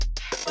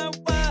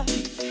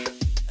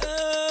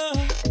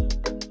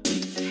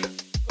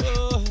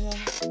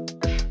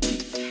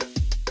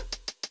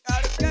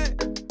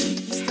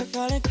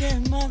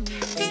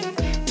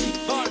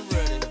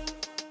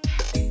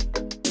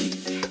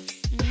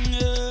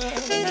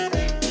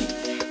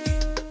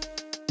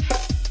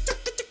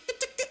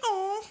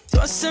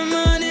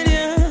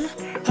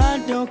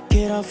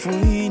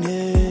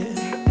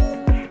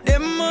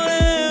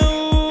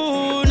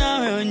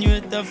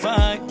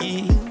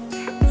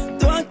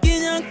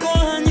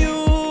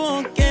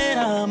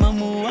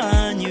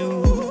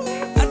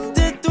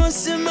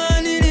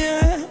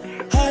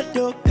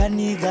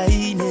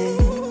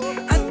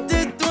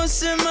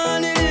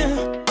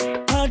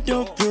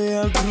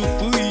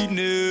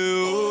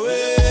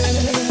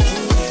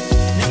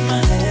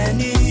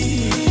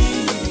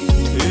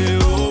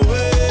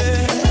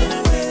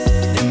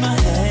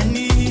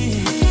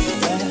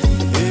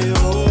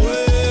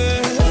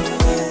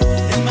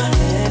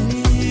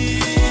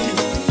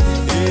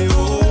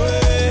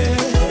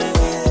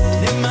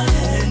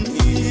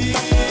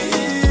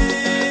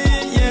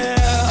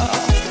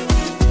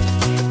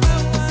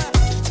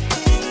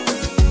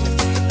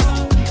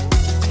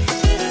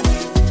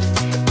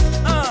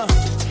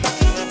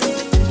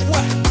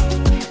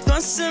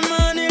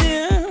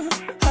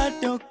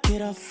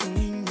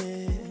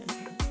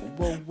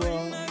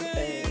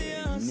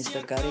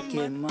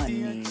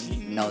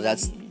Now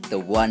that's the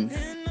one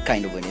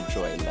kind of an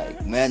intro I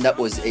like. Man, that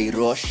was A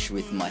Rush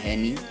with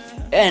Maheni.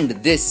 And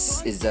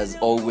this is, as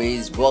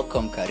always,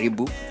 welcome,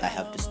 Karibu. I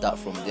have to start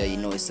from there. You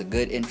know, it's a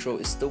good intro.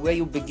 It's the way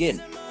you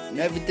begin. You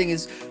know, everything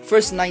is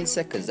first 9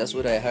 seconds. That's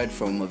what I heard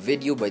from a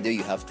video. By there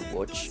you have to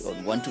watch. On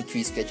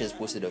 123 Sketches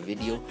posted a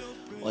video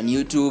on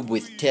YouTube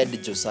with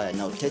Ted Josiah.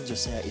 Now, Ted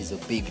Josiah is a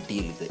big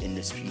deal in the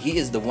industry. He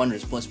is the one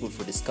responsible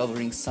for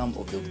discovering some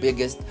of the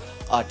biggest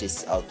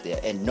artists out there.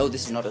 And no,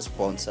 this is not a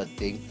sponsored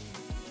thing.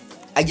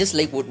 I just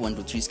like what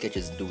 123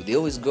 Sketches do. They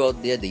always go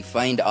out there, they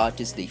find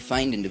artists, they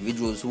find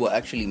individuals who are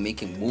actually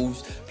making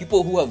moves,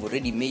 people who have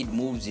already made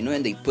moves, you know,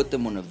 and they put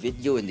them on a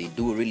video and they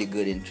do a really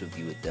good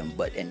interview with them.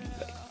 But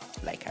anyway,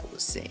 like I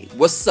was saying,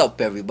 what's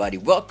up, everybody?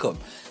 Welcome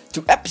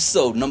to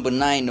episode number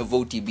 9 of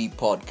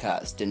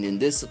OTBpodKe. And in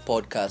this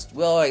podcast,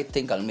 well, I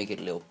think I'll make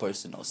it a little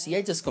personal. See,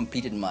 I just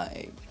completed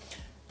my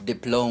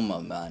diploma,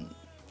 man.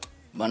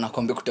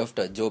 Nakwambia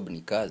kutafuta job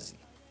ni kazi.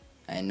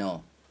 I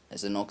know.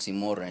 It's an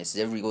oxymoron. It's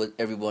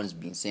everyone's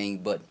been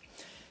saying, but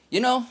you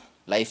know,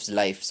 life's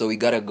life. So we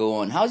gotta go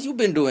on. How's you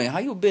been doing? How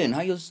you been?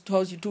 How's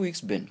your 2 weeks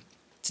been?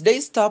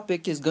 Today's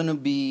topic is gonna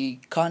be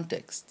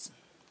context.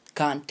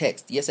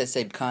 Context. Yes, I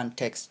said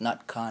context,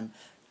 not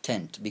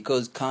content,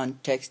 because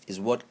context is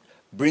what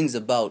brings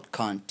about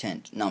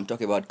content. Now I'm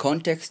talking about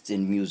context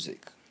in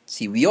music.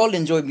 See, we all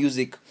enjoy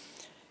music,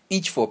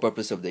 each for a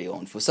purpose of their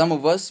own. For some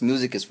of us,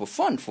 music is for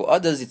fun. For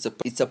others,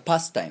 it's a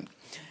pastime.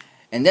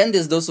 And then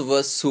there's those of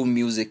us who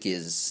music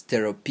is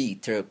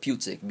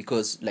therapeutic,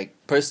 because, like,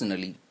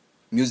 personally,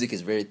 music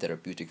is very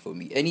therapeutic for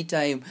me.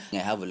 Anytime I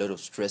have a lot of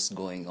stress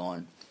going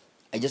on,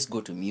 I just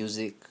go to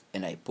music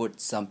and I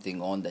put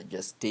something on that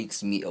just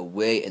takes me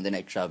away, and then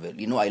I travel.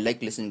 You know, I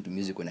like listening to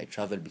music when I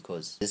travel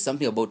because there's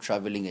something about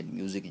traveling and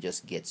music, it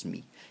just gets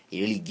me.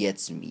 It really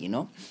gets me, you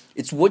know.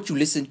 It's what you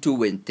listen to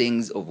when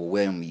things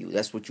overwhelm you.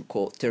 That's what you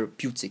call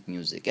therapeutic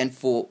music. And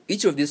for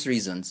each of these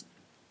reasons,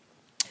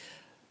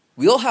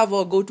 we all have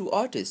our go-to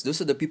artists.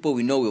 Those are the people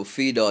we know will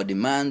feed our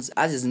demands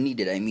as is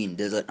needed. I mean,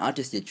 there's an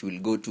artist that you will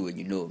go to and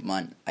you know,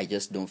 man, I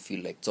just don't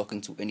feel like talking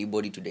to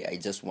anybody today. I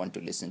just want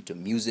to listen to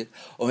music.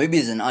 Or maybe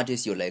there's an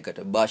artist you're like at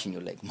a bash and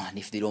you're like, man,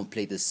 if they don't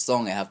play this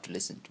song, I have to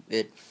listen to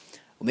it.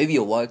 Or maybe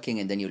you're working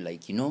and then you're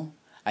like, you know,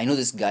 I know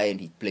this guy and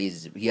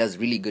he has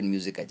really good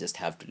music. I just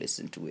have to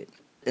listen to it.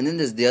 And then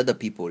there's the other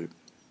people,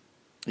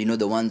 you know,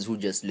 the ones who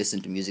just listen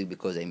to music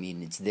because, I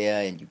mean, it's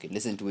there and you can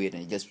listen to it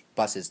and it just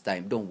passes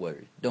time. Don't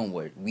worry.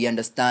 We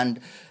understand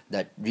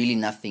that really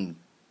nothing,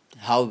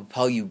 how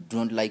you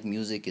don't like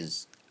music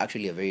is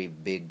actually a very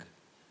big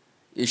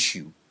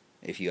issue.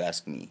 If you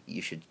ask me,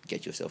 you should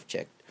get yourself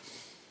checked.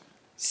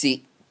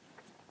 See,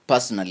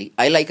 personally,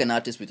 I like an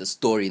artist with a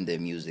story in their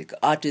music.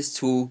 Artists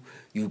who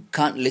you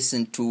can't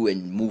listen to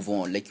and move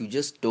on. Like, you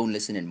just don't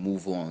listen and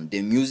move on.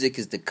 Their music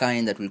is the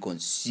kind that will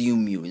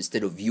consume you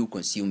instead of you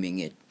consuming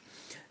it.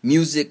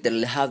 Music that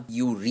will have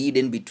you read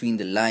in between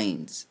the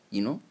lines,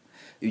 you know.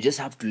 You just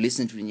have to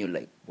listen to it and you're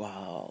like,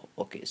 wow,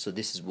 okay, so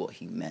this is what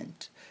he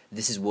meant.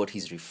 This is what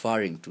he's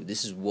referring to.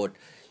 This is what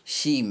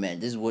she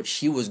meant. This is what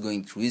she was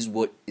going through. This is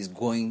what is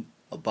going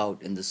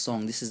about in the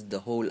song. This is the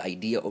whole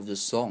idea of the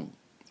song,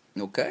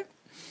 okay?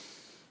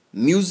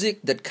 Music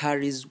that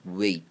carries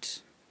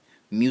weight.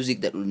 Music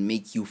that will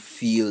make you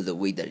feel the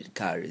way that it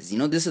carries. You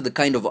know, this is the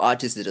kind of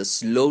artists that are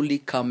slowly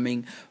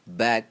coming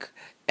back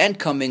and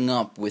coming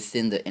up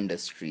within the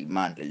industry,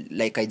 man.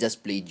 Like I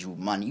just played you,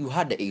 man. You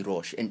had the A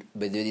Rush, and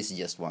but this is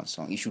just one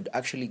song. You should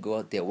actually go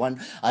out there.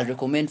 I'll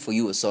recommend for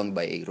you a song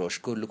by A Rush.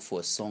 Go look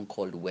for a song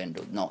called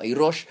Wendell. Now, A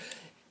Rush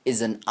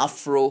is an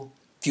Afro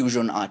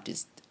fusion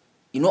artist.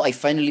 You know, I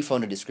finally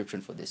found a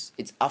description for this.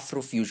 It's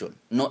Afro fusion,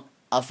 not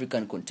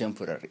African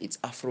contemporary. It's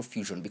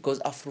Afrofusion, because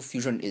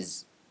Afrofusion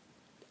is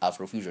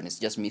Afrofusion. It's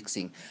just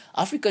mixing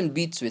African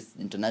beats with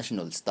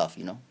international stuff,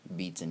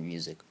 beats and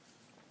music.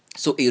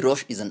 So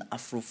Erosh is an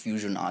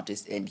Afrofusion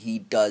artist, and he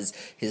does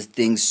his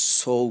thing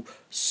so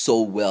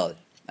well.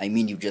 I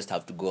mean, you just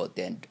have to go out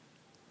there and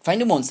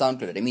find him on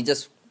SoundCloud. I mean,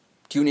 just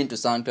tune into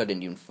SoundCloud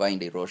and you'll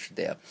find Erosh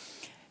there.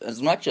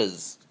 As much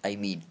as,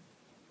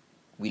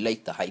 we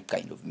like the hype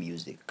kind of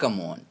music, come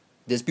on.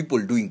 There's people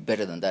doing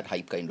better than that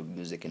hype kind of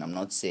music, and I'm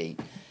not saying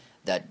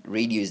that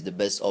radio is the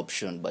best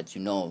option, but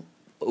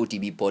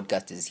OTB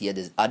podcast is here.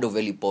 There's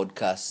Adoveli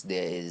podcast.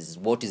 There is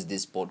What Is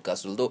This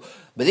podcast.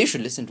 But they should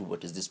listen to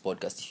What Is This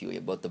podcast if you're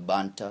about the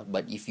banter.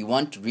 But if you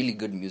want really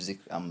good music,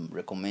 I'm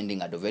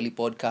recommending Adoveli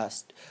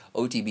podcast,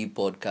 OTB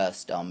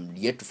podcast. I'm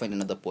yet to find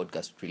another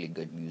podcast with really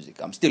good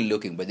music. I'm still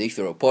looking, but if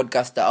you're a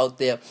podcaster out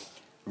there,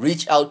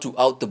 reach out to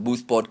Out the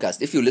Booth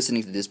podcast. If you're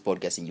listening to this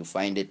podcast and you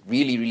find it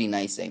really, really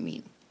nice,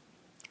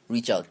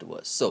 reach out to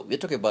us. So we're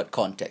talking about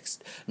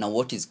context. Now,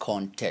 what is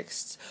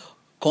context?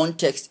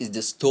 Context is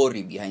the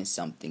story behind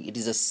something. It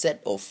is a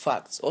set of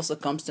facts or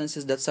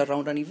circumstances that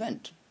surround an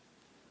event.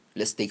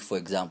 Let's take, for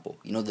example,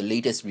 the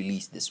latest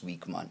release this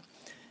week, man.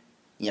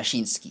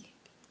 Nyashinsky,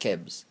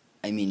 Kebs.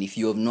 If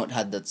you have not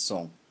had that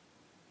song,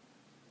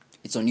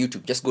 it's on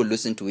YouTube. Just go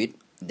listen to it,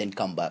 then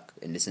come back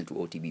and listen to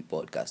OTB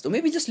podcast. Or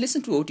maybe just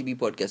listen to OTB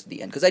podcast at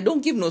the end, because I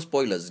don't give no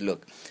spoilers.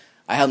 Look,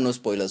 I have no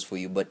spoilers for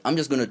you, but I'm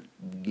just going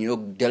to,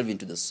 delve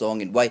into the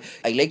song and why.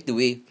 I like the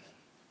way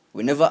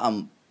whenever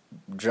I'm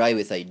dry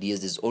with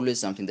ideas, there's always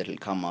something that will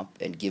come up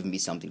and give me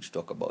something to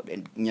talk about.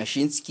 And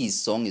Nyashinsky's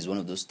song is one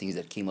of those things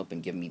that came up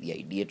and gave me the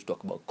idea to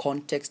talk about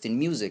context in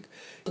music.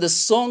 The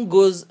song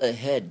goes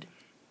ahead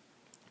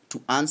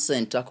to answer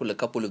and tackle a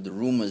couple of the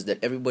rumors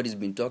that everybody's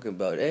been talking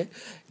about.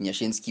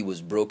 Nyashinsky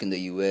was broke in the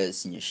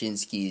US.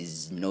 Nyashinsky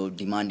is,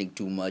 demanding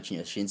too much.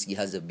 Nyashinsky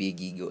has a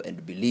big ego.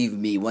 And believe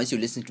me, once you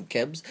listen to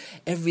Kebs,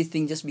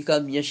 everything just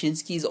becomes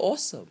Nyashinsky is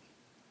awesome.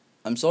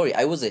 I'm sorry,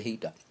 I was a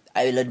hater.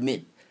 I will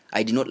admit.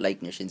 I did not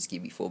like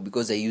Nyashinsky before,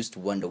 because I used to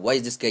wonder, why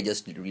is this guy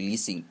just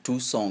releasing 2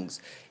 songs?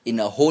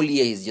 In a whole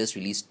year, he's just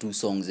released 2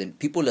 songs and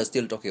people are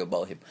still talking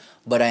about him.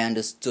 But I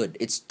understood.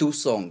 It's 2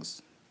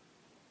 songs.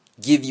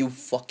 Give you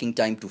fucking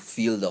time to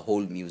feel the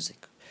whole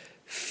music.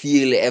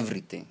 Feel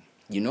everything,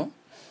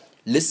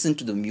 Listen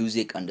to the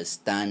music,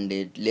 understand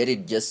it. Let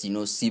it just,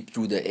 seep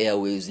through the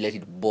airwaves. Let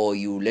it bore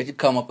you. Let it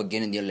come up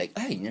again and you're like,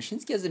 hey,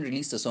 Nyashinsky hasn't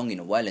released a song in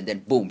a while. And then,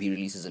 boom, he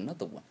releases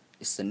another one.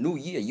 It's a new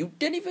year. You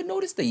didn't even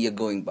notice the year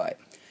going by.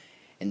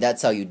 And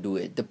that's how you do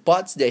it. The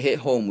parts that hit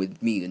home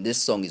with me in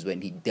this song is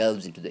when he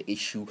delves into the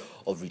issue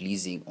of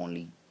releasing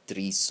only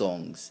 3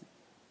 songs.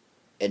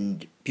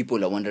 And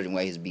people are wondering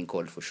why he's being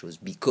called for shows.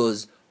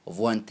 Because of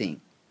one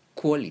thing,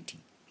 quality.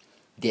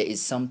 There is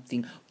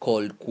something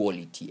called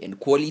quality. And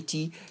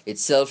quality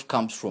itself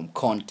comes from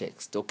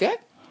context, okay?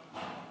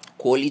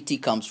 Quality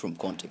comes from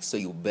context. So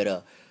you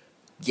better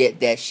get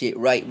that shit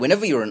right.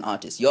 Whenever you're an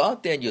artist, you're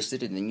out there and you're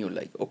sitting and you're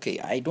like, okay,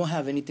 I don't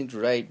have anything to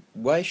write.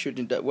 What should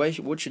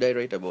I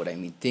write about?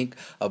 Think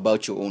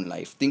about your own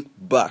life. Think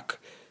back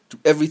to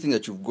everything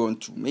that you've gone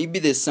through. Maybe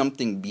there's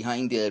something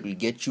behind there that will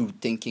get you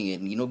thinking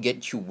and,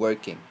 get you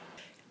working.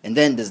 And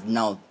then there's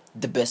now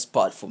the best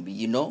part for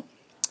me,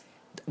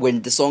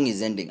 when the song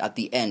is ending, at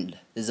the end,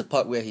 there's a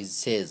part where he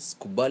says,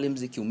 kubali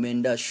mziki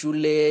umenda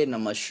shule na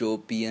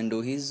mashopi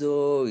ando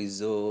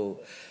hizo.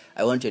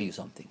 I want to tell you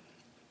something.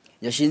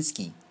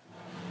 Nyashinsky,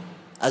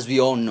 as we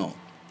all know,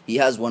 he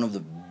has one of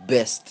the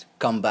best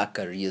comeback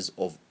careers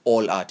of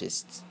all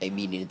artists. In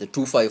the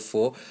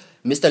 254,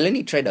 Mr.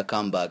 Lenny tried a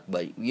comeback,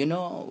 but, we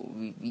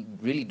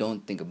really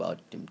don't think about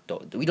him.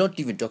 We don't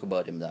even talk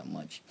about him that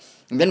much.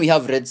 And then we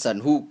have Red Sun,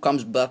 who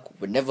comes back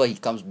whenever he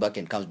comes back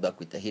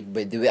with a hit.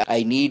 By the way,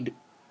 I need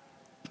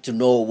to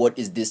know what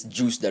is this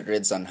juice that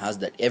Red Sun has,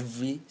 that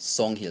every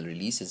song he'll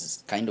release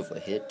is kind of a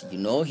hit.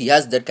 He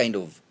has that kind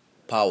of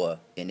power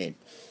in it.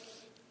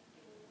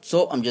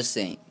 So I'm just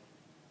saying,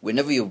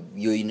 whenever you're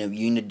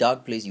in a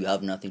dark place, you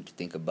have nothing to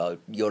think about.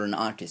 You're an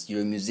artist,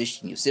 you're a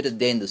musician, you sit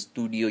there in the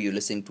studio, you're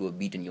listening to a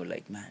beat and you're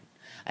like, man,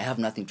 I have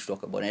nothing to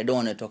talk about. And I don't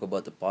want to talk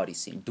about the party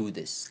scene. Do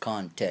this.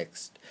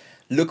 Context.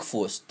 Look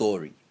for a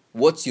story.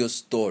 What's your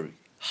story?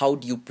 How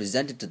do you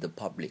present it to the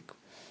public?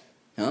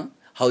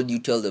 How do you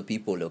tell the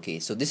people, okay,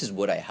 so this is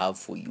what I have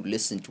for you.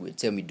 Listen to it.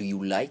 Tell me, do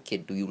you like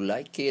it? Do you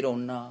like it or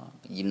not?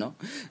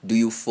 Do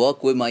you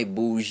fuck with my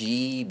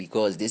bougie?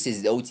 Because this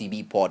is the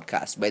OTB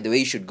podcast. By the way,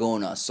 you should go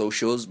on our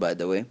socials, by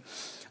the way.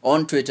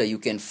 On Twitter, you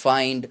can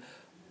find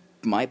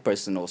my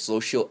personal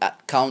social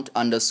at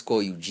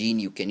count_Eugene.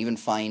 You can even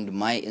find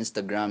my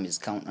Instagram is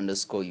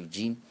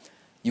count_Eugene.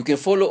 You can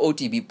follow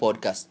OTB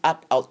podcast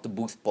at Out the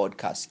Booth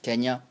Podcast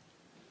Kenya.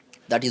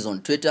 That is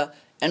on Twitter.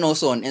 And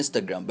also on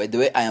Instagram. By the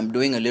way, I am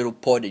doing a little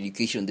pod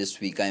education this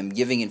week. I am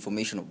giving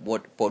information of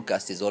what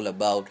podcast is all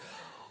about,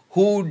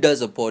 who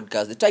does a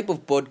podcast, the type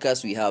of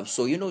podcast we have.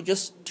 So,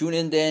 just tune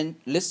in there and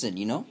listen,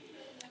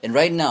 And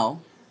right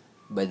now,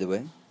 by the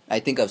way,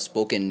 I think I've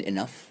spoken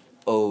enough.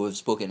 Oh, we've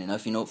spoken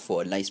enough,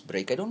 for a nice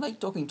break. I don't like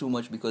talking too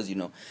much because,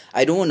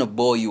 I don't want to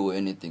bore you or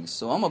anything.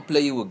 So I'm going to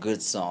play you a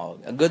good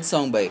song. A good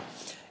song by,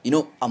 I'm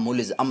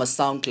a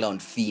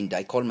SoundCloud fiend.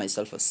 I call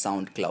myself a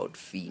SoundCloud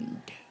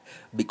fiend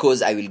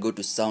because I will go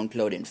to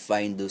SoundCloud and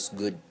find those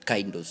good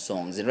kind of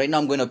songs. And right now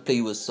I'm going to play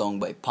you a song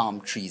by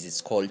Palm Trees.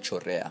 It's called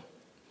Chorea.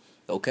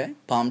 Okay?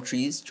 Palm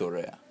Trees,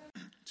 Chorea.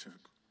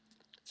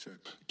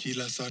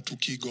 Kila saa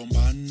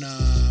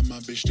tukigombana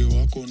mabeshte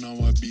wako na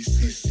wa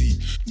BCC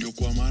ndio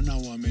kwa maana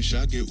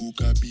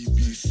wameshageuka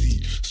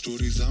BBC.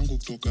 Stori zangu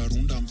kutoka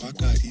Runda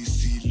mpaka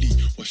Isili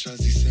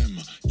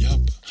washazisema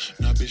yap.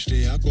 Na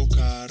beshte yako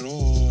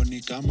Karo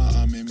ni kama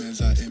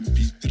amemeza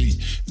MP3,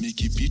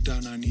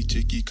 nikipita na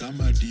nicheki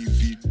kama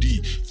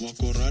DVD.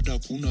 Wako rada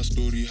kuna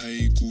story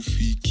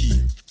haikufiki.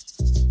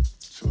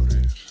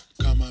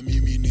 Kama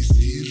mimi ni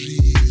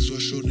series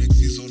wa show next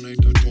season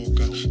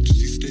itatoka.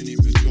 Tusiste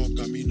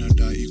nimechoka mimi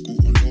nadai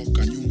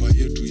kuondoka. Nyumba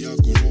yetu ya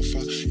gorofa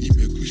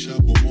imekwisha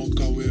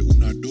bomoka. We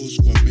una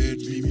dose kwa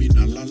bed mimi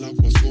nalala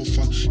kwa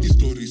sofa.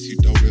 History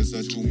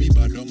sitaweza tumi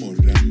bado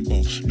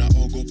morembo.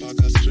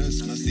 Naogopa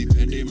stress na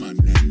sipendi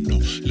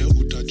maneno. Leo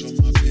utajua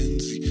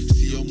mapenzi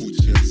sio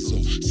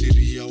mchezo.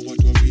 Siri ya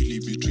watu wawili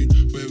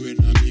between wewe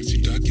na mimi.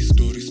 Sitaki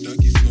story.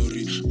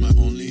 My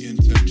only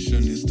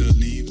intention is to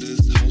leave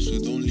this house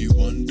with only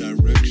one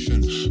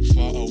direction,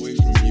 far away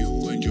from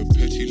you and your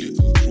petty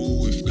little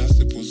crew. If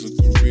gossip was a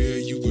career,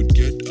 you would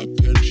get a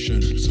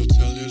pension. So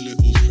tell your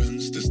little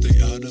friends to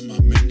stay out of my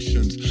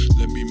mentions.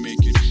 Let me make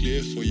it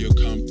clear for your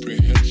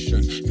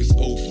comprehension. It's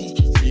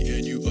over, me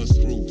and you are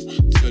through.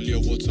 Tell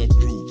your WhatsApp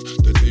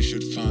group that they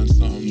should find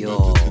something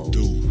better to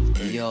do.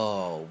 Hey.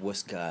 Yo,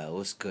 what's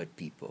good,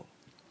 people?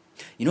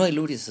 I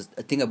noticed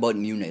a thing about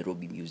New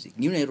Nairobi music.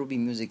 New Nairobi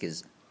music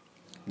is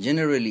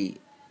generally,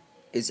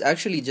 it's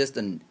actually just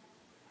a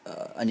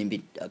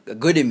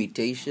good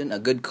imitation, a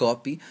good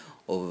copy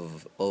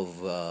of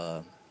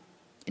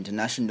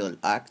international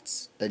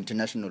acts, the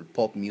international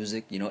pop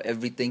music.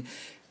 Everything,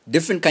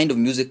 different kind of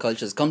music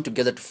cultures come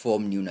together to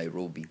form New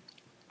Nairobi,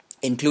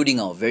 including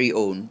our very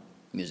own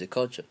music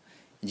culture.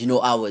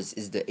 Ours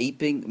is the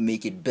aping,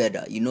 make it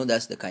better.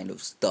 That's the kind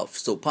of stuff.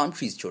 So Palm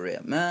Trees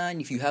Chorea, man,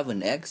 if you have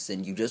an ex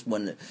and you just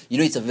want to,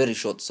 it's a very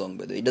short song,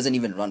 by the way. It doesn't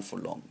even run for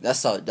long.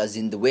 That's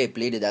in the way I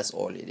played it, that's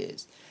all it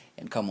is.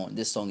 And come on,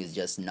 this song is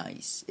just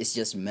nice. It's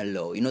just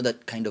mellow.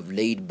 That kind of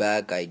laid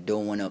back, I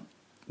don't want to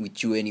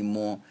with you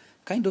anymore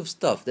kind of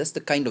stuff. That's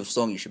the kind of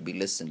song you should be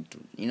listening to.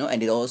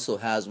 And it also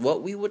has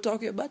what we were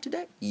talking about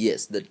today.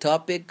 Yes, the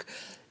topic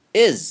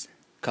is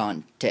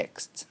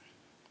context.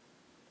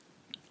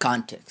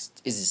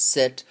 Context is a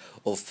set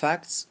of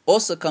facts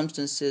or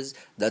circumstances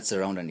that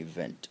surround an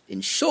event.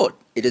 In short,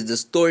 it is the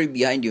story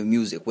behind your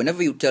music.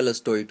 Whenever you tell a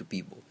story to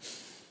people,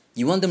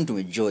 you want them to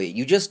enjoy it.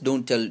 You just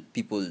don't tell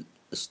people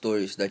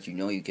stories that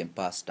you can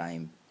pass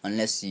time,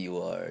 unless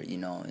you are, in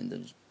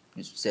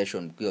the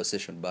session, your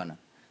session banner.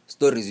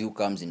 Stories you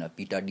comes in a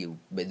pit hadi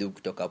bedhi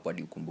kutoka hapo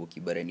hadi ukumbuki.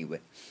 But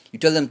anyway, you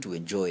tell them to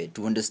enjoy it,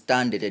 to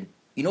understand it, and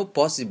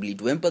possibly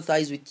to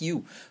empathize with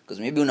you, because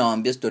maybe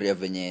unawaambia story ya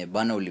venye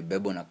bana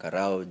ulibebo na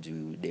karao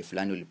juu day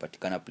fulani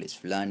ulipatikana place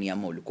fulani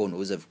ama ulikuwa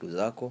unauza vitu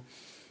zako,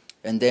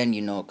 and then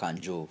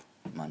kanjo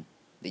man,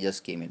 they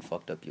just came and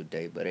fucked up your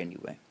day. But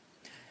anyway,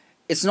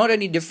 it's not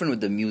any different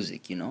with the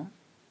music.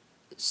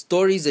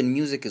 Stories and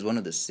music is one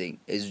and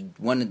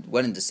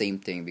the same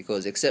thing,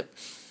 because except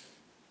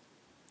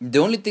the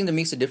only thing that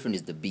makes it different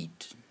is the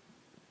beat.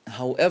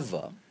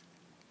 However,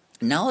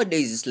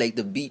 nowadays it's like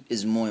the beat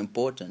is more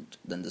important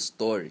than the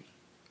story,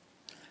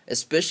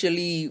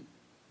 especially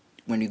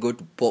when you go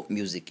to pop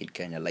music. It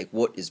kind of like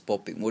what is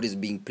popping, what is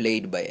being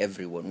played by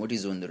everyone, what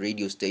is on the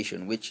radio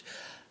station, which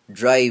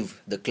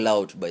drive the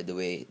clout. By the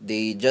way,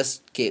 they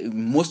just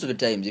most of the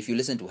times, if you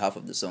listen to half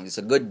of the song, it's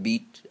a good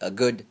beat, a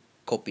good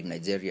copied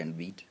Nigerian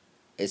beat.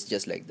 It's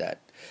just like that.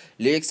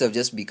 Lyrics have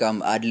just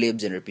become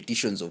ad-libs and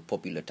repetitions of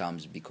popular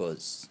terms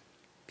because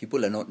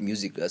people are not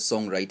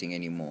songwriting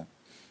anymore.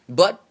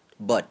 But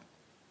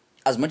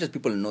as much as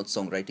people are not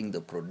songwriting, the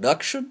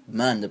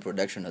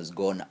production has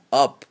gone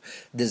up.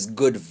 There's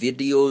good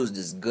videos,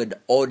 there's good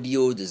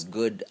audio,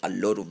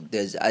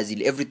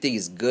 everything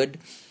is good.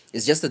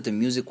 It's just that the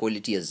music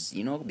quality has,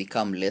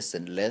 become less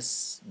and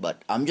less.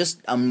 But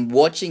I'm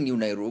watching New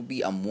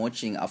Nairobi, I'm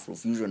watching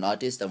Afrofusion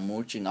artists, I'm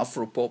watching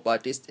Afropop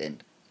artists,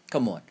 and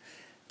come on,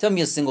 tell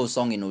me a single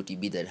song in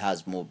OTB that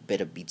has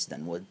better beats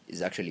than what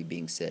is actually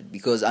being said.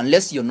 Because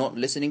unless you're not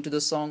listening to the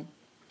song,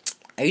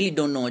 I really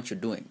don't know what you're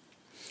doing.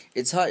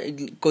 It's hard,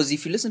 because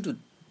if you listen to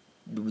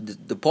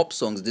the pop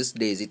songs these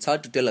days, it's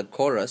hard to tell a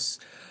chorus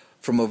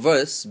from a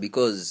verse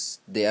because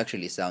they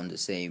actually sound the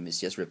same. It's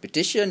just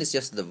repetition, it's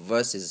just the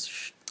verse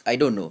is, I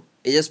don't know,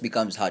 it just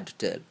becomes hard to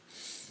tell.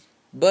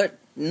 But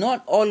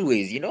not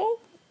always,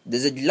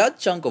 There's a large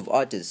chunk of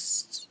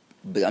artists,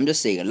 but I'm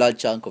just saying a large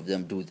chunk of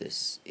them do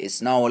this.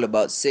 It's now all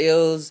about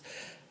sales,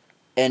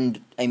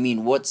 and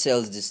what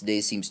sells this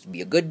day seems to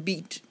be a good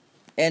beat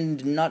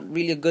and not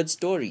really a good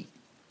story.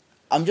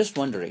 I'm just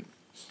wondering,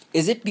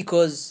 is it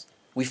because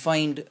we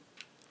find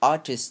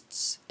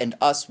artists and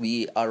us,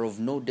 we are of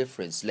no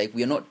difference. Like,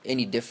 we are not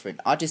any different.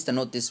 Artists are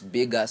not this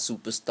big ass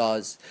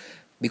superstars,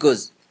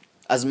 because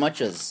as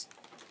much as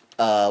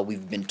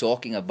we've been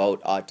talking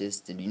about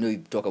artists, and we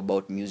talk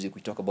about music,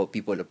 we talk about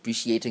people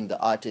appreciating the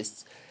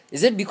artists.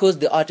 Is it because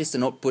the artists are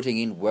not putting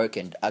in work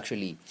and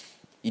actually,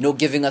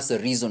 giving us a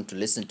reason to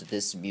listen to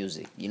this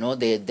music?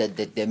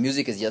 Their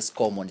music is just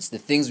common. It's the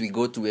things we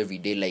go through every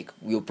day. Like,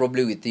 we were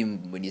probably with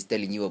him when he's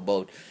telling you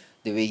about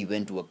the way he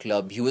went to a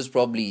club. He was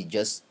probably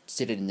just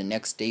sitting in the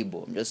next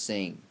table. I'm just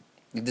saying,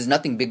 there's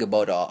nothing big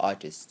about our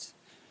artists.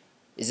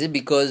 Is it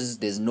because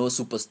there's no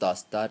superstar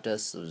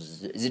status? Or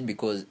is it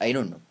because, I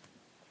don't know.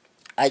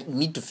 I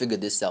need to figure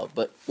this out.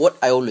 But what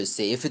I always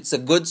say, if it's a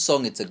good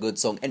song, it's a good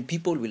song, and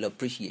people will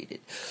appreciate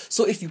it.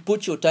 So if you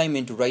put your time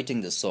into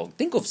writing the song,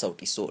 think of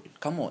Sauti Sol.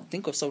 Come on,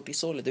 think of Sauti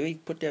Sol, the way you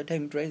put their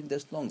time into writing their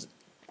songs.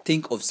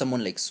 Think of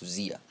someone like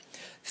Suzia.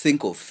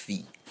 Think of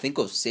Fee. Think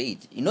of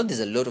Sage. There's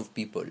a lot of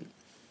people.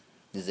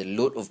 There's a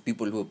lot of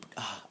people who...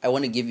 I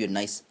want to give you a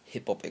nice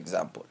hip-hop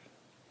example.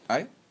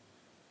 Alright?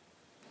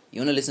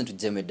 You want to listen to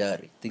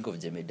Jemedari. Think of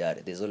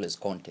Jemedari. There's always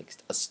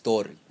context. A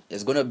story.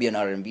 There's going to be an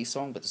R&B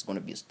song, but there's going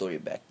to be a story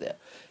back there.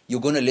 You're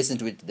going to listen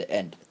to it to the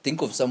end.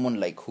 Think of someone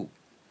like who?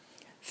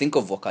 Think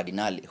of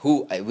Wakadinale.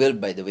 Who, I will,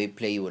 by the way,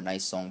 play you a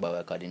nice song by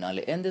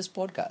Wakadinale in this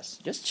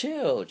podcast. Just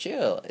chill.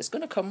 It's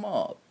going to come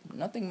up.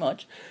 Nothing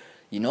much.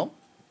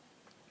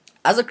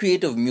 As a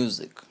creator of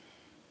music...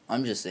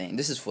 I'm just saying,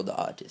 this is for the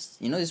artists.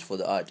 This is for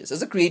the artists.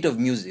 As a creator of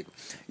music,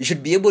 you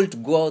should be able to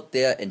go out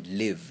there and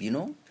live,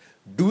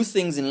 Do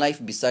things in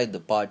life beside the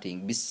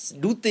partying.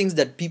 Do things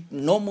that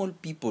normal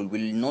people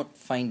will not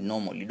find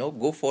normal,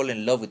 Go fall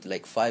in love with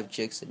like 5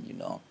 chicks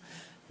and,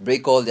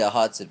 break all their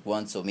hearts at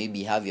once. Or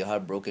maybe have your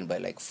heart broken by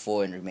like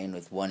 4 and remain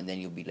with 1. And then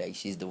you'll be like,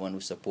 she's the one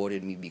who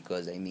supported me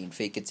because,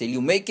 fake it till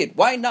you make it.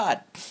 Why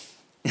not?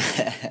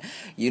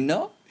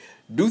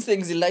 Do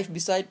things in life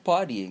beside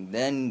partying.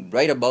 Then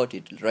write about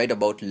it. Write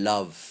about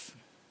love.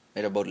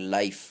 Write about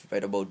life.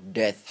 Write about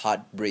death,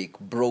 heartbreak,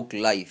 broke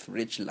life,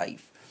 rich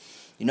life.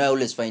 I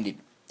always find it.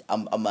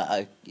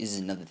 This is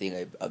another thing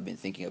I've been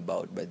thinking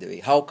about, by the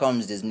way. How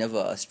comes there's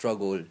never a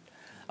struggle?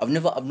 I've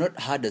not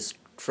had a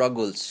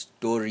struggle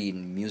story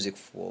in music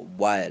for a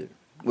while.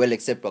 Well,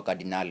 except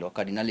Wakadinale.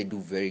 Wakadinale do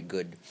very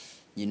good.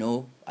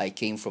 I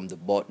came from the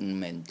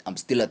bottom and I'm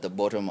still at the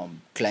bottom.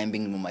 I'm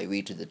climbing my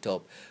way to the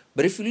top.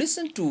 But if you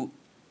listen to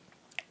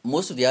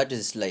most of the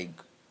artists, like,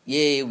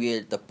 yeah,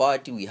 we're at the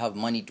party, we have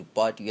money to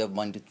party, we have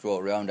money to throw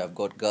around, I've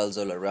got girls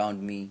all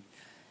around me,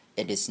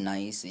 it is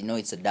nice,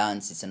 it's a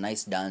dance, it's a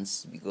nice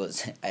dance,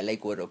 because I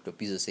like what Dr.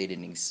 Pizzo said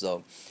in his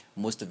song,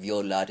 most of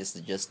your artists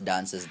are just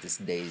dancers these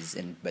days,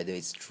 and by the way,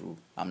 it's true.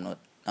 I'm not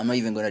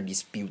even going to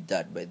dispute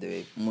that, by the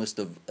way. Most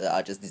of the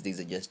artists these days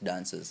are just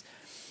dancers.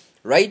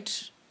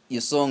 Write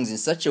your songs in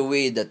such a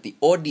way that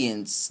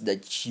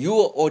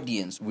your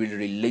audience will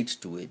relate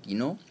to it,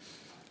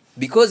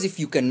 Because if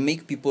you can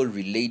make people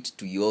relate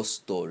to your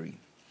story,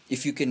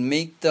 if you can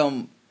make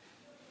them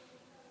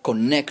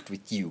connect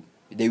with you,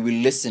 they will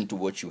listen to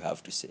what you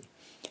have to say.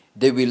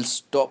 They will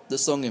stop the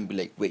song and be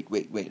like,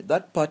 wait,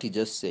 that part he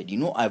just said,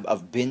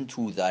 I've been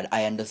through that,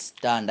 I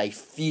understand, I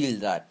feel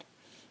that.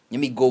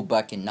 Let me go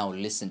back and now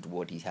listen to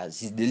what he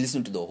has. They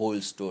listen to the whole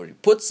story.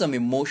 Put some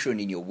emotion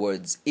in your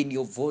words, in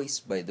your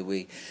voice, by the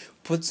way.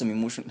 Put some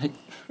emotion,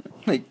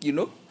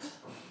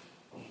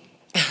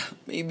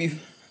 maybe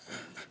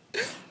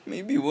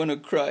you want to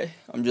cry.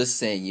 I'm just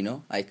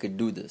saying, I could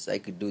do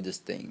this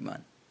thing,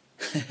 man.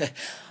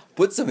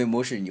 Put some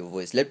emotion in your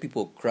voice. Let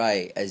people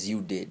cry as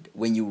you did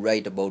when you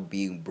write about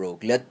being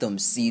broke. Let them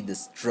see the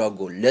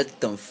struggle. Let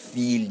them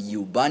feel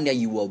you. Banya,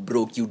 you were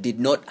broke. You did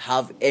not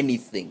have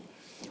anything.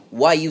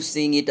 Why are you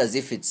sing it as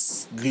if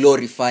it's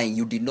glorifying?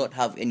 You did not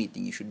have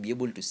anything. You should be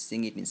able to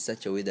sing it in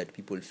such a way that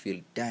people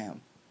feel,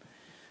 damn,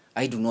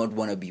 I do not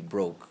want to be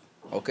broke.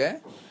 Okay?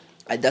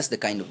 That's the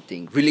kind of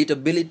thing.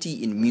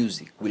 Relatability in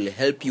music will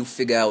help you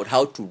figure out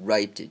how to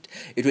write it.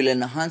 It will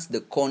enhance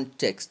the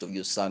context of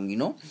your song,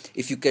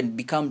 If you can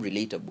become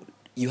relatable,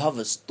 you have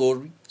a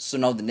story. So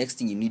now the next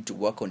thing you need to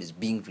work on is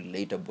being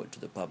relatable to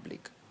the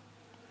public.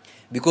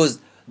 Because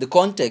the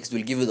context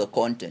will give you the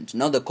content.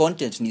 Now the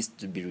content needs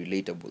to be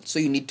relatable. So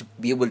you need to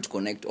be able to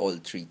connect all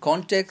three.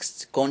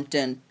 Context,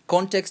 content,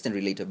 and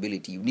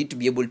relatability. You need to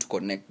be able to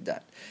connect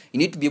that. You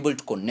need to be able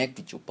to connect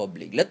with your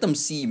public. Let them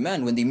see,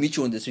 man, when they meet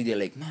you on the street, they're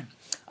like, man,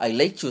 I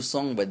liked your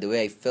song, by the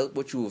way. I felt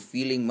what you were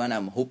feeling, man.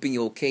 I'm hoping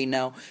you're okay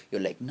now.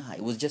 You're like, nah,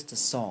 it was just a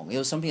song. It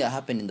was something that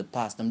happened in the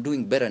past. I'm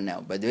doing better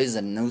now. But there is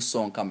a new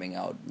song coming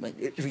out.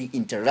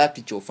 Interact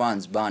with your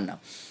fans, bana.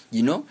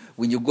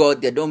 When you go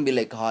out there, don't be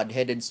like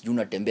hard-headed, do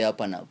not tembe up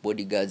on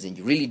bodyguards, and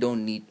you really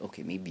don't need,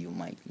 okay, maybe you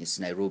might. It's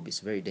Nairobi.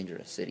 It's a very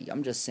dangerous city.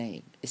 I'm just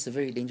saying. It's a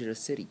very dangerous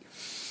city.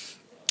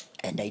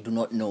 And I do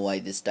not know why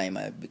this time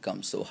I have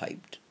become so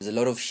hyped. There's a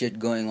lot of shit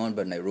going on,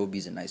 but Nairobi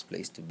is a nice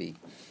place to be.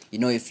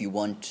 If you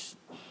want,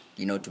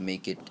 to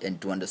make it and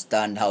to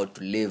understand how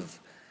to live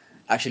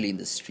actually in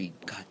the street.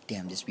 God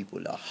damn, these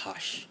people are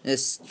harsh.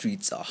 These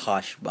streets are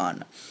harsh,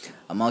 man.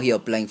 I'm out here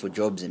applying for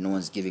jobs and no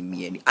one's giving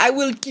me any. I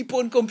will keep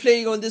on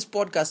complaining on this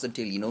podcast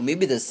until,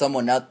 maybe there's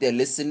someone out there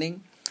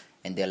listening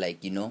and they're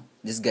like,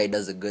 this guy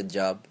does a good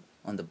job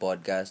on the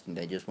podcast and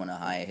I just want to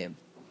hire him.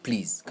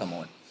 Please, come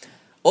on.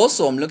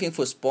 Also, I'm looking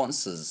for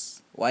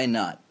sponsors. Why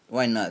not?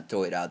 Why not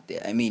throw it out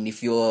there? I mean,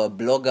 if you're a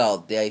blogger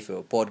out there, if you're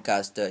a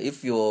podcaster,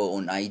 if you're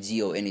on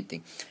IG or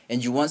anything,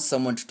 and you want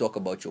someone to talk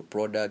about your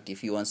product,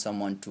 if you want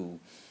someone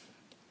to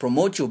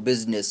promote your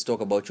business,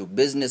 talk about your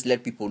business,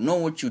 let people know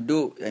what you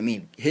do, I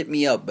mean, hit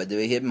me up. By the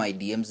way, hit my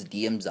DMs.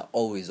 DMs are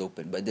always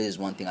open. But there is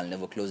one thing I'll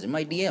never close in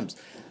my DMs.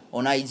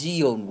 On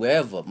IG or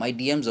wherever, my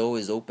DMs are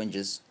always open.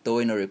 Just throw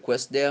in a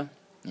request there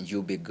and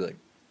you'll be good.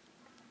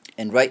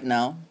 And right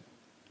now,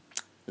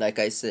 like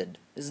I said,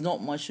 there's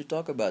not much to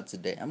talk about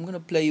today. I'm going to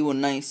play you a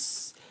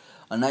nice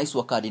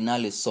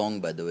Wakadinali song,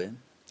 by the way.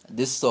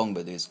 This song,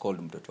 by the way, is called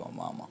Mtoto wa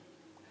Mama.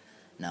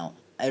 Now,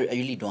 I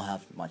really don't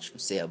have much to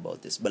say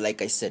about this. But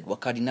like I said,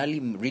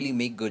 Wakadinali really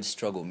make good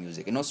struggle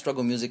music. And not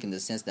struggle music in the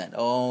sense that, they're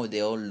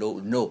all low.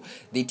 No,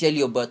 they tell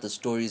you about the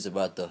stories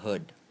about the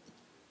hood.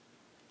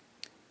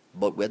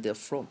 About where they're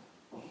from.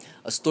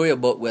 A story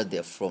about where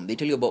they're from. They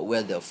tell you about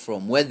where they're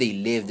from, where they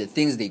live, the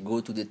things they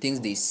go to, the things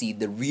they see,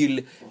 the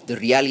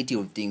reality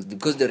of things.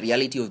 Because the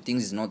reality of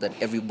things is not that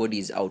everybody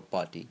is out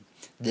partying.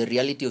 The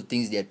reality of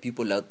things is that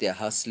people out there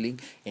hustling,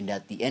 and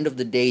at the end of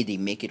the day, they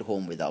make it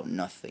home without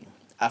nothing.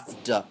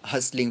 After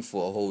hustling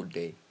for a whole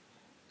day,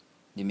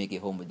 they make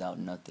it home without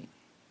nothing.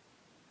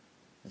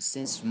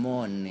 Since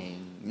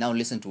morning. Now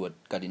listen to what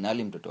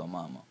Kardinali Mtoto wa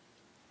Mama.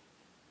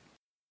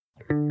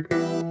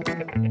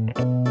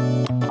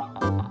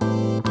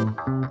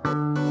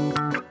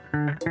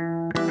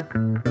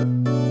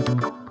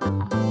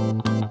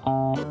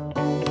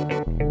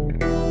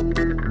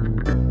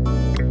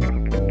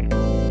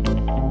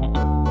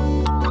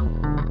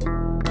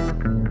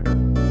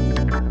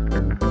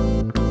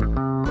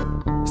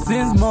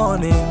 Since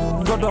morning,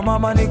 mtoto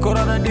mama niko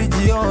rada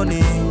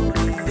dijioni.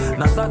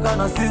 Nasaka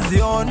na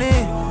sizioni,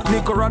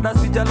 niko rada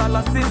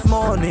sijalala since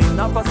morning.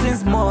 Napa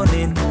since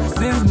morning,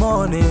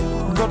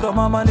 mtoto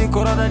mama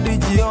niko rada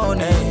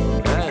dijioni.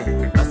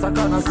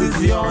 Nasaka na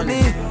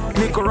sizioni,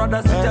 niko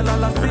rada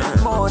sijalala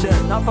since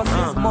morning. Napa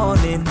since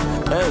morning.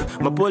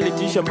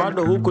 Mapolitisha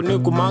bado huku ni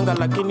kumanga,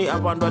 lakini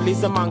hapa ndo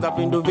alisemanga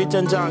vindu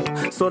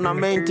vichanjanga. So na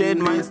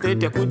maintain mind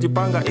state ya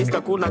kujipanga.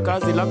 Ista kuna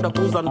kazi labda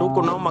kuza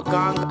nduku na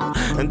makanga.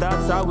 And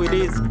that's how it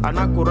is,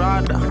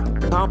 anakurada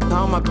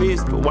how my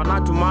beast,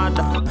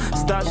 wanatumada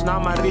stash na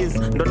mariz,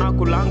 ndo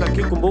nakulanga.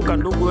 Kikumbuka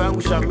ndugu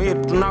yangu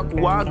Shamir,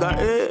 tunakuwaga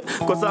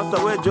kwa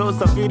sasa wejo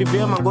safiri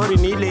vyema. Ngori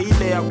ni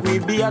ile ya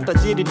kuibia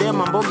tajiri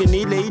dema. Mbogi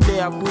ni ile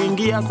ya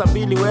kuingia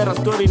sabili wera.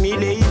 Story ni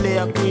ile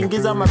ya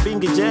kuingiza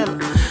mabingi jela.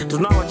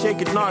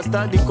 Tunawacheki,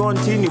 tunawastudy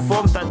continue.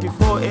 Form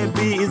 34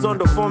 AB is on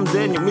the form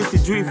zeni. Mi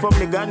sijui form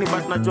ni gani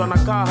but najua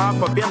nakaa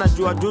hapa. Pia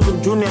najua juzi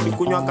mjuni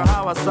alikunywa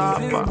kahawa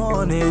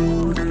sapa.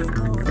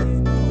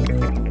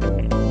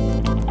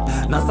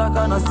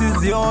 Nasaka na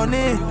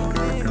sizioni.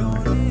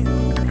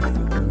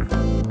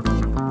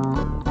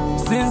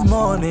 Since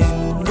morning,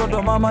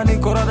 mtoto mama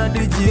niko rada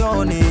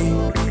dijioni.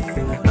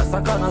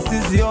 Nasaka na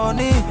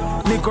sizioni,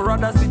 niko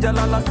rada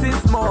sijalala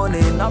since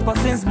morning. Napa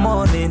since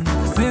morning,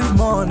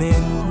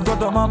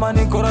 mtoto mama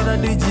niko rada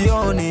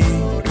dijioni.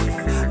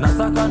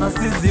 Nasaka na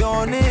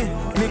sizioni,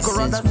 niko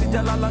rada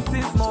sijalala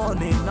since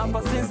morning.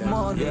 Napa since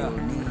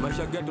morning.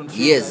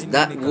 Yes,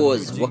 that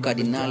was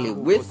Wakadinali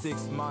with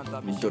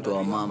Mtoto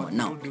wa Mama.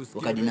 Now,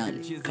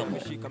 Wakadinali, come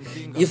on.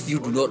 If you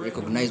do not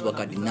recognize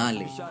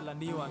Wakadinali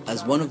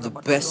as one of the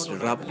best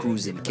rap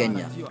crews in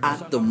Kenya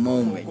at the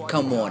moment,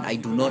 come on. I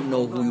do not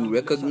know who you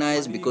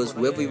recognize, because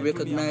whoever you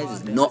recognize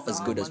is not as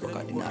good as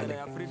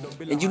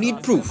Wakadinali. And you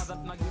need proof.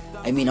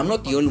 I mean, I'm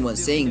not the only one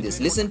saying this.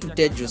 Listen to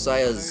Ted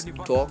Josiah's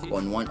talk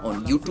on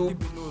YouTube,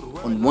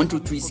 on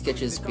 123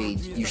 Sketches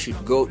page. You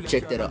should go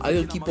check that out. I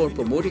will keep on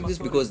promoting this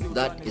because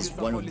that is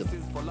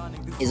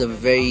a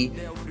very,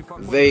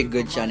 very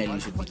good channel you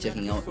should be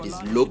checking out.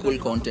 It's local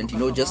content,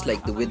 just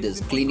like the way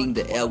there's Cleaning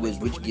the Airwaves,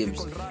 which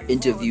gives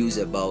interviews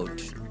about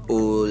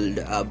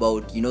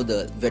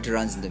the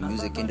veterans in the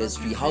music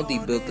industry, how they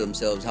built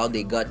themselves, how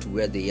they got to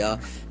where they are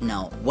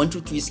now.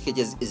 123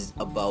 Sketches is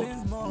about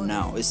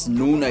now. It's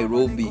new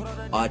Nairobi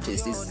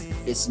artists.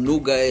 It's new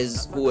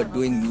guys who are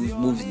doing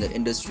moves in the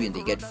industry and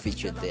they get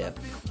featured there.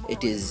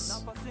 It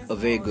is a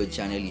very good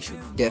channel. You should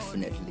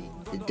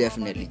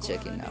definitely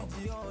check it out.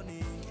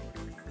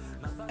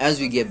 As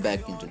we get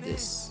back into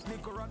this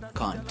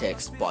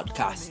Context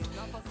Podcast,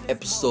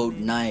 episode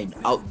 9,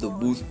 Out the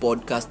Booth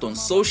Podcast on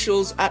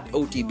socials at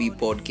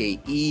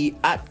OTBpodKe,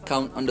 at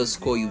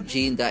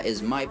count_Eugene. That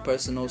is my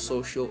personal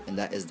social, and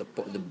that is the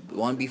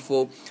one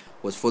before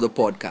was for the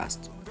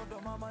podcast.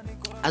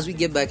 As we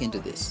get back into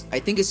this, I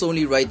think it's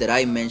only right that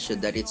I mention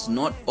that it's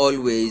not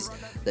always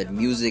that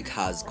music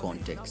has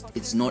context.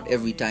 It's not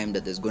every time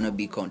that there's going to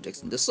be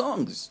context in the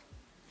songs.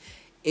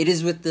 It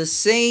is in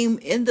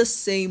the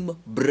same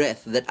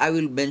breath that I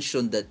will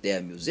mention that they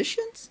are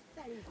musicians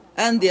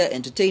and they are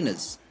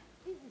entertainers.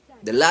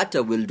 The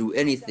latter will do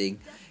anything,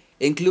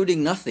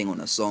 including nothing on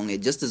a song,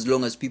 just as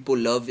long as people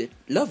love it.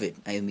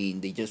 I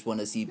mean, they just want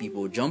to see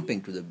people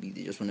jumping to the beat.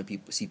 They just want to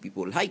see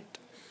people hyped.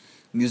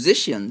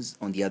 Musicians,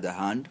 on the other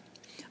hand,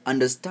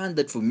 understand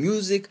that for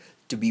music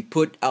to be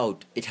put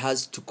out, it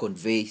has to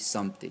convey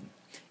something.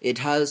 It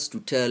has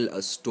to tell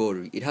a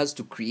story. It has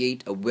to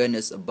create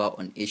awareness about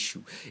an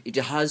issue. It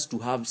has to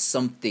have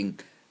something.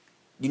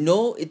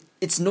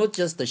 It's not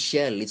just a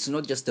shell. It's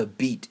not just a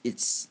beat.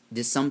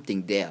 There's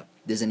something there.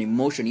 There's an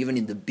emotion even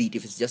in the beat.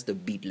 If it's just a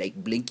beat, like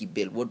Blinky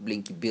Bill, what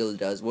Blinky Bill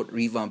does, what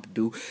Revamp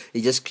do,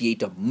 they just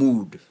create a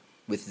mood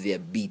with their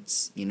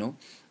beats. It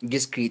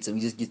just creates. It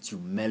just gets you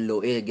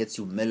mellow. It gets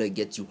you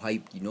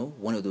hyped.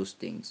 One of those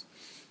things.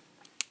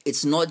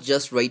 It's not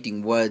just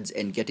writing words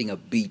and getting a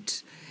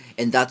beat,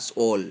 and that's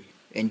all.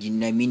 And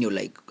you're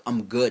like,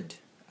 I'm good.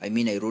 I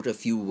mean, I wrote a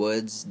few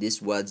words.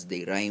 These words,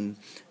 they rhyme.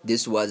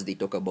 These words, they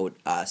talk about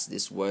us.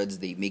 These words,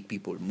 they make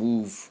people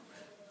move.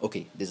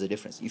 Okay, there's a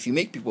difference. If you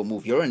make people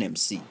move, you're an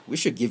MC. We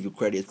should give you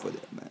credit for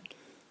that, man.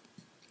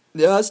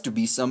 There has to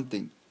be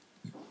something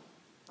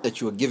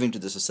that you are giving to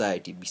the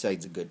society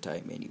besides a good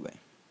time anyway.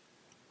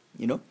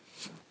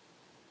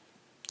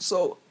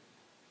 So,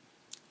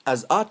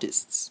 as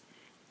artists,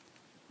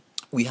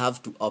 we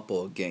have to up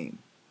our game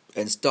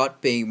and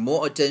start paying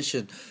more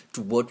attention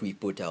to what we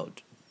put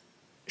out.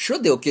 Sure,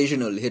 the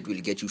occasional hit will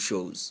get you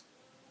shows,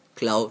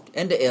 clout,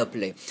 and the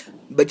airplay,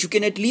 but you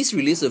can at least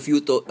release a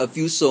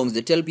few songs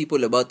that tell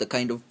people about the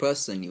kind of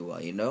person you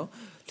are.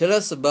 Tell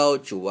us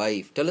about your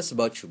wife. Tell us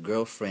about your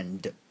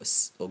girlfriend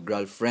or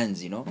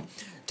girlfriends.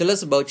 Tell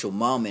us about your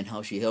mom and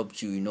how she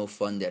helped you,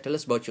 fund that. Tell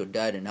us about your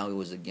dad and how he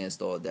was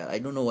against all that. I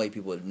don't know why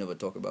people never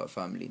talk about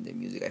family in the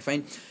music. I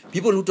find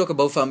people who talk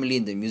about family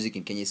in the music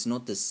in Kenya, it's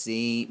not the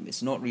same.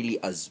 It's not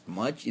really as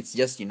much. It's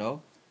just,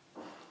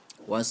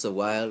 once a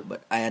while.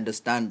 But I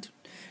understand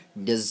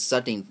there's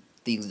certain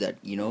things that,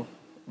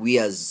 we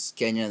as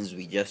Kenyans,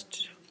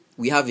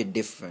 we have it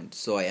different.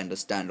 So I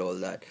understand all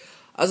that.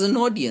 As an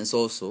audience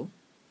also,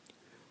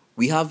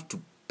 we have to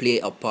play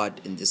a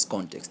part in this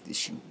context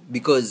issue,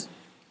 because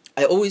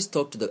I always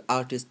talk to the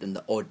artist and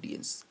the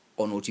audience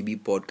on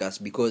OTB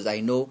podcast, because I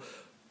know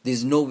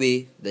there's no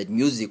way that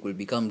music will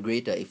become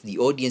greater if the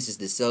audience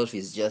itself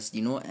is just,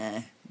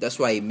 That's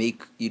why I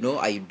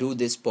do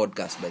this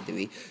podcast, by the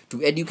way,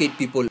 to educate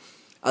people.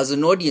 As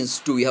an audience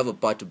too, we have a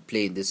part to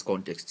play in this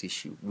context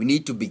issue. We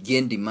need to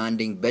begin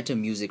demanding better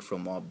music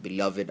from our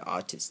beloved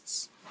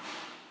artists,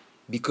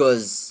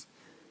 because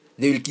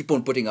they will keep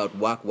on putting out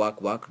whack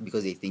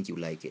because they think you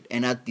like it.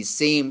 And at the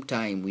same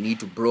time, we need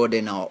to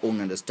broaden our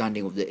own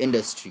understanding of the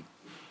industry,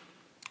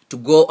 to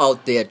go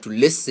out there, to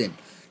listen,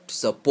 to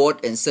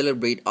support and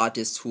celebrate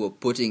artists who are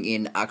putting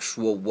in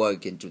actual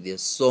work into their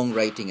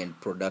songwriting and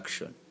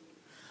production.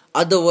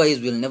 Otherwise,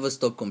 we'll never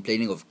stop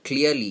complaining of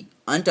clearly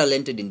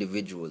untalented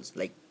individuals.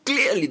 Like,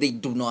 clearly they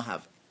do not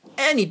have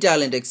any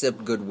talent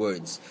except good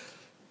words.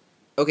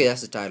 Okay,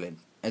 that's a talent.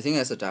 I think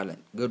that's a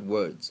talent. Good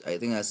words. I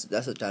think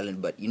that's a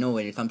talent. But,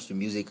 when it comes to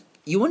music,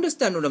 you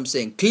understand what I'm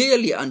saying.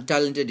 Clearly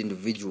untalented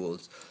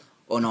individuals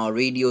on our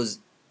radios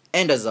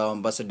and as our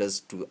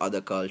ambassadors to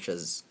other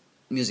cultures,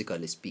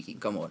 musically speaking.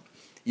 Come on.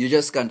 You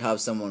just can't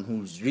have someone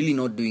who's really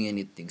not doing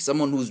anything.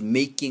 Someone who's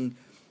making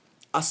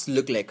us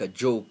look like a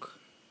joke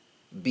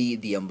be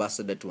the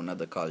ambassador to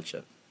another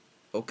culture.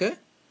 Okay?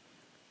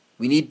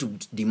 We need to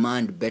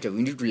demand better.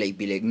 We need to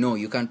be like, no,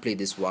 you can't play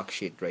this whack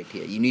shit right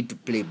here. You need to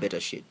play better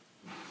shit.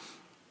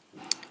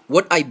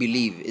 What I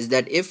believe is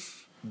that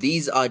if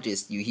these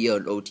artists you hear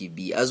on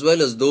OTB, as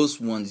well as those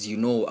ones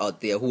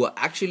out there who are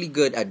actually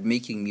good at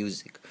making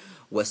music,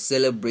 were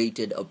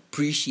celebrated,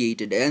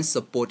 appreciated, and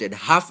supported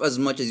half as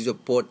much as you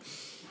support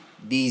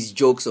these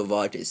jokes of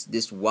artists,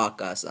 these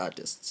whack-ass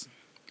artists,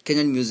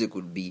 Kenyan music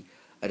would be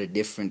at a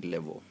different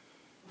level.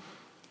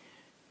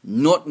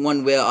 Not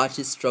one where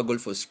artists struggle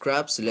for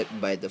scraps led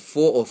by the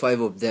 4 or 5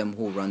 of them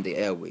who run the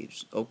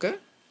airwaves, okay?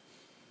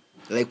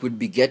 We'd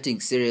be getting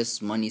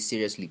serious money,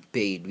 seriously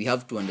paid. We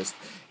have to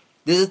understand.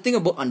 There's a thing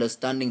about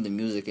understanding the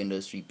music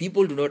industry.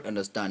 People do not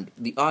understand.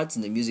 The arts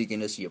and the music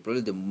industry are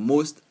probably the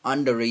most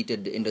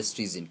underrated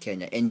industries in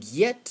Kenya. And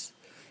yet,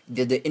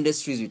 they're the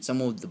industries with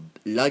some of the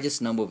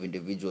largest number of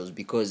individuals,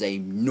 because I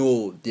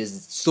know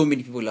there's so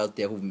many people out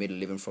there who've made a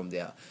living from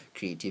their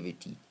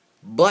creativity.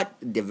 But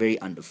they're very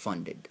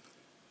underfunded.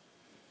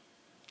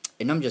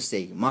 And I'm just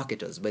saying,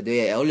 marketers. By the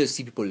way, I always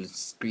see people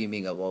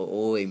screaming about,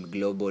 I'm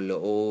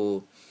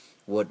global,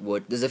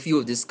 what. There's a few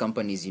of these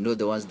companies,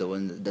 the ones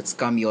that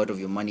scam you out of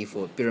your money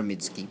for a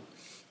pyramid scheme.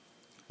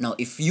 Now,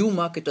 if you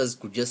marketers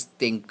could just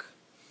think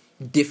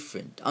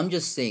different, I'm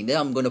just saying, then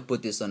I'm going to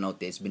put this one out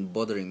there. It's been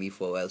bothering me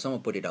for a while, so I'm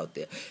going to put it out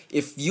there.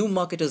 If you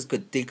marketers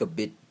could think a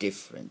bit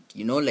different,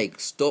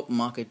 stop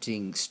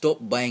marketing, stop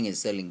buying and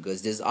selling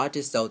goods. There's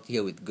artists out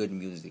here with good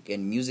music,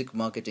 and music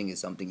marketing is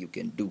something you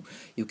can do.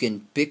 You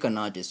can pick an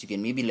artist. You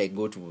can maybe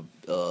go to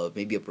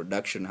maybe a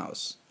production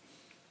house,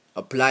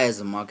 apply as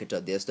a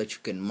marketer there so that you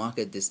can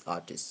market this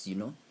artist,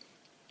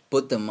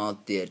 put them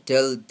out there,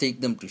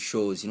 take them to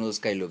shows, those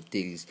kind of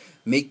things,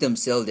 make them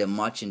sell their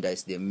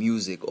merchandise, their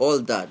music, all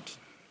that.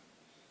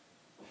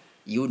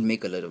 you would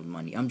make a lot of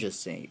money. I'm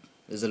just saying.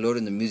 There's a lot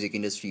in the music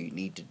industry you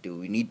need to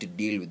do. You need to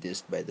deal with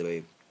this, by the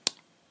way.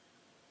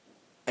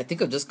 I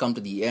think I've just come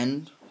to the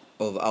end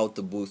of Out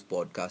the Booth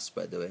podcast,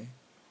 by the way.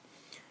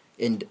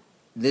 And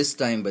this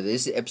time,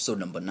 this is episode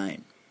number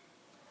 9.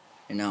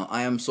 And now,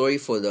 I am sorry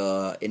for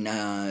the,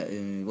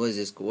 what is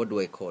this, what do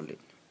I call it?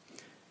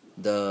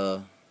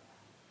 The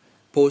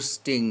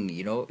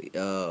posting,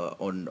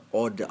 on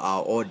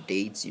odd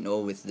dates,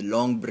 with the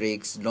long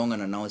breaks, long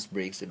unannounced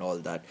breaks and all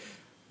that.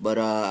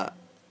 But,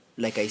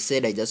 like I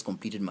said, I just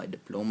completed my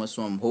diploma,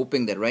 so I'm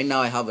hoping that right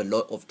now I have a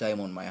lot of time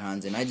on my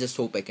hands, and I just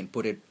hope I can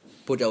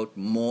put out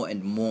more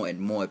and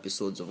more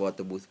episodes of Out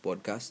the Booth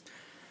podcast.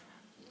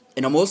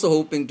 And I'm also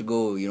hoping to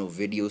go,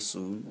 video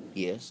soon.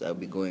 Yes, I'll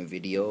be going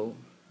video,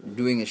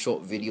 doing a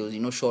short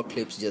videos, short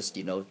clips, just,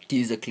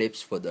 teaser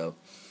clips for the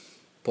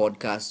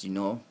podcast,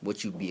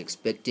 what you'll be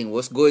expecting,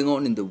 what's going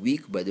on in the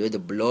week, by the way, the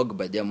blog,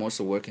 by the way, I'm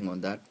also working on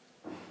that,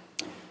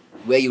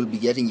 where you'll be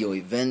getting your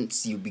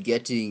events, you'll be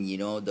getting,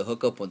 the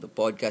hookup on the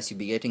podcast, you'll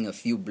be getting a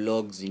few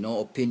blogs,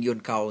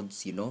 opinion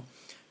counts,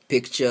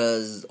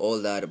 pictures,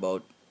 all that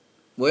about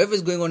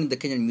whatever's going on in the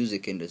Kenyan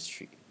music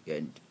industry.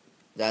 And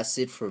that's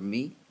it for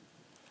me.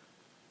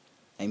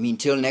 I mean,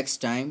 till next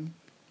time,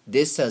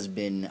 this has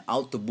been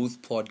Out the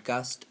Booth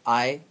podcast.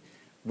 I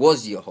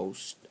was your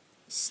host,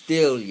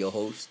 still your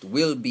host,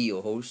 will be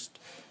your host.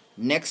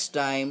 Next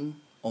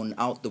time on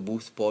Out the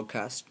Booth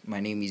podcast,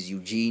 my name is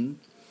Eugene.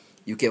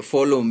 You can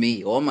follow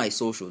me on my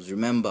socials.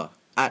 Remember,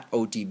 at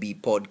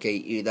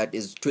OTBpodKe. That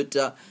is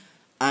Twitter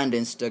and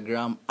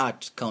Instagram,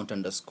 at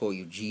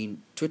 @count_Eugene.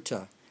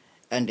 Twitter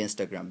and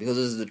Instagram, because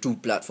those are the two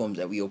platforms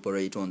that we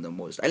operate on the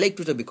most. I like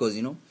Twitter because,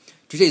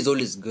 Twitter is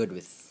always good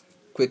with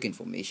quick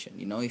information.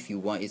 If you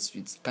want,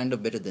 it's kind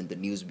of better than the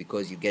news,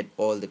 because you get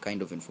all the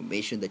kind of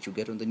information that you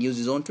get on the news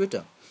is on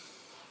Twitter.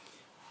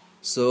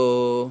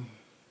 So,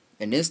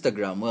 and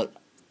Instagram,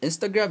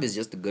 Instagram is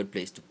just a good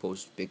place to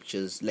post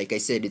pictures. Like I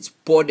said, it's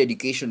Pod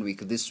Education Week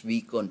this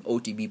week on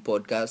OTB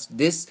Podcast.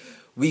 This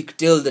week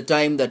till the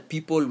time that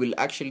people will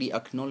actually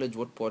acknowledge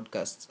what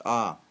podcasts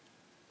are.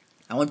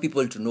 I want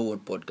people to know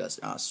what podcasts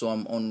are. So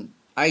I'm on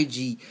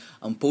IG.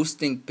 I'm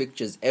posting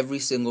pictures every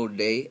single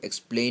day,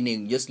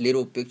 explaining just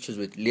little pictures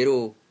with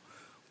little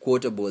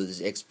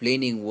quotables,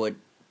 explaining what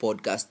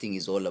podcasting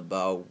is all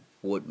about,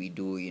 what we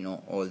do,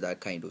 all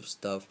that kind of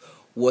stuff.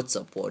 What's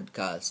a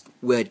podcast?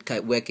 Where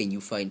can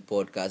you find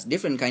podcasts?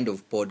 Different kind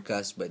of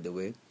podcasts, by the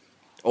way.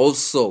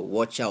 Also,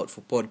 watch out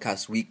for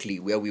Podcast Weekly,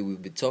 where we will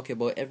be talking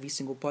about every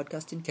single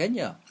podcast in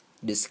Kenya.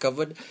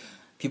 Discovered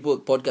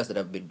podcasts that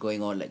have been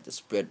going on, like the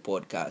Spread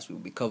podcast. We'll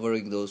be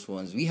covering those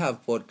ones. We have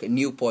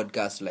new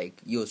podcasts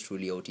like yours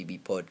truly, OTB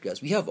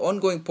Podcast. We have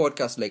ongoing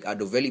podcasts like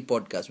Adoveli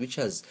Podcast, which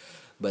has,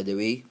 by the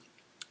way,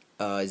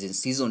 is in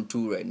season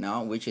 2 right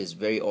now, which is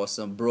very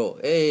awesome, bro.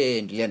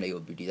 Hey, Liana, your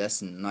beauty,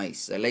 that's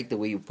nice. I like the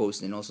way you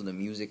post and also the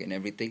music and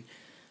everything.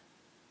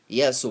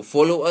 Yeah, so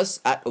follow us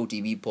at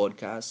OTB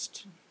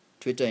Podcast,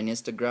 Twitter and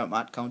Instagram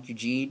at Count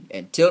Eugene.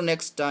 And till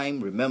next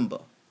time, remember,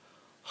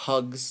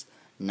 hugs,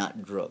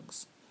 not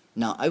drugs.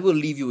 Now, I will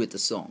leave you with a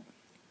song,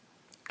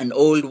 an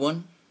old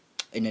one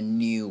in a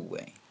new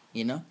way.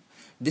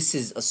 This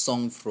is a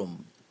song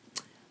from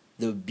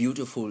the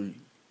beautiful,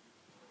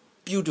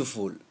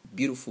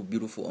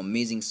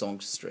 amazing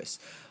songstress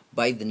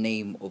by the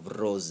name of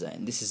Rosa,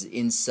 and this is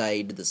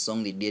inside the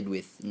song they did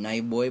with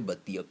Naiboy,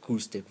 but the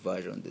acoustic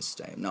version this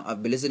time. Now,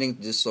 I've been listening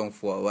to this song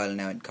for a while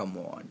now, and come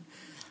on,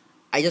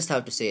 I just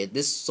have to say it,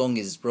 this version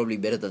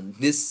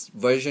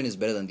is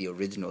better than the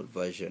original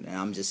version, and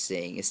I'm just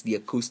saying, it's the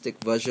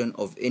acoustic version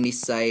of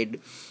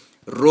Inside,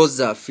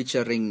 Rosa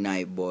featuring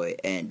Naiboy.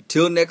 And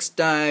till next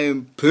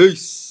time,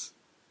 peace.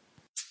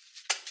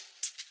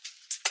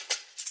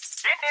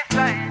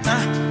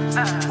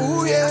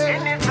 Ooh yeah,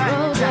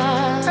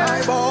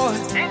 my boy.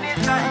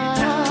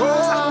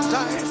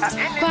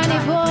 Funny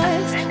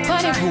boys,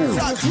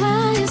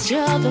 highest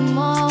you're the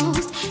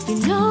most. You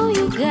know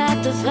you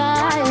got the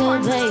fire,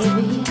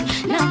 baby.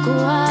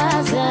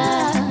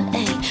 Nakuwaza,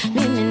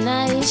 mimi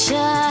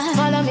naisha.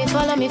 Follow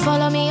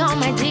me on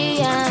my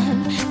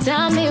DM.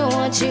 Tell me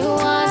what you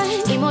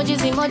want.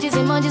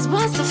 Emojis,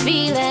 what's the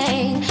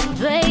feeling,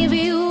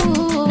 baby?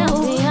 Ooh,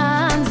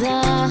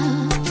 nakuanza.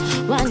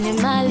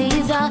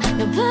 Wanimaliza,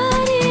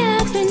 nobody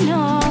ever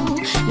know.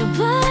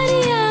 Nobody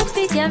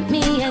ever got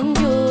me and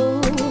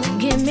you.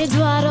 Give me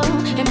dwaro,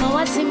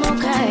 emawati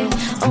mokai.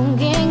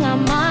 Ongenga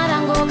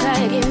marango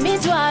kai. Give me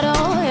dwaro,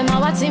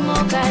 emawati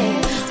mokai.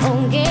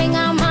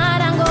 Ongenga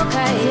marango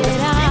kai.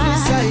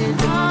 Inside,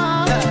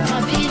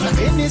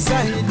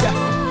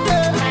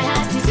 my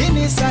heart is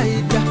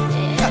inside. I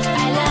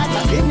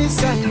love you.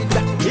 Inside.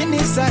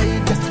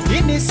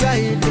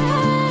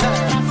 I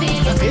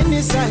feel it.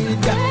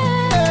 Inside.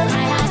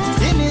 My heart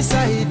is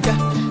inside. I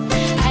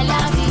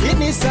love you.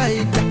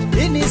 Inside.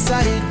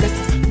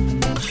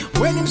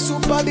 When him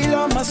super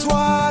bila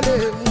maswale,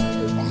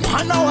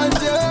 mhana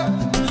wanje,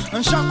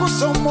 nshaku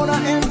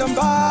somona enda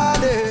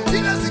mbale.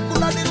 Kila siku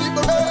na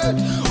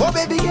deliberate. Oh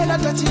baby girl, I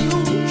touch you,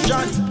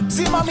 shine.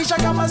 Simamisha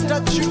kama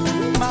statue,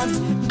 man.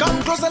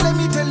 Come closer, let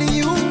me tell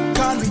you.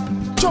 call me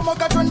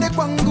chomoka twende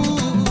kwangu.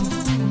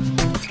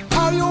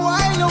 How you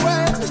wind your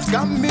waist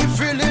got me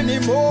feeling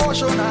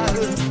emotional.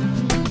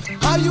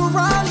 How you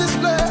run this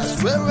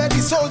place where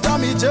ready soldier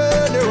me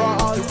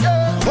general.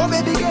 Oh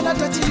baby girl I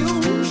touch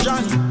you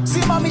shine.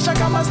 See mommy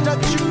shaka my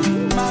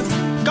statue man.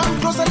 Come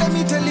closer let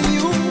me tell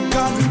you.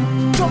 Come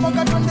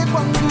chomoka twende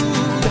kwangu.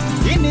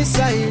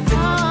 Inside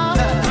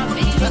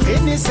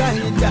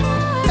inside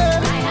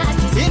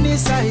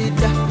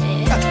inside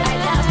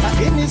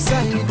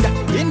inside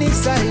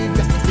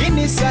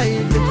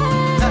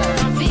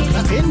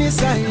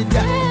inside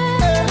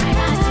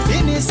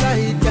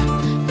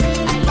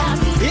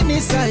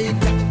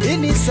inside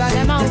inside.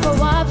 Sema uko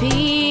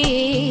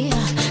wapi?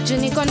 Juu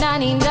niko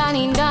ndani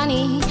ndani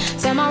ndani.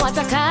 Sema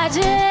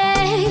watakaje?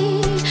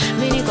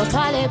 Mimi niko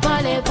pale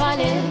pale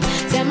pale.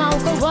 Sema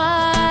uko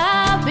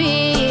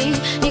wapi?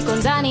 Niko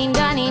ndani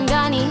ndani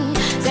ndani.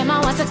 Sema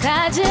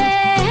watakaje?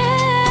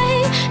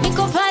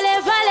 Niko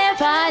pale pale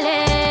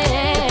pale.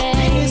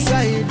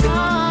 Inside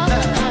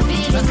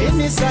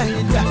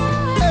inside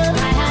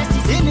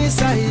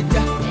inside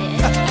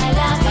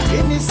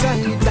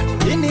inside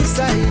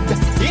inside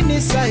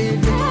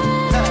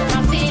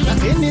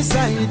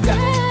inside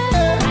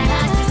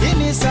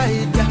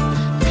inside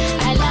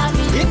I love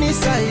you.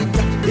 inside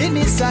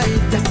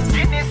inside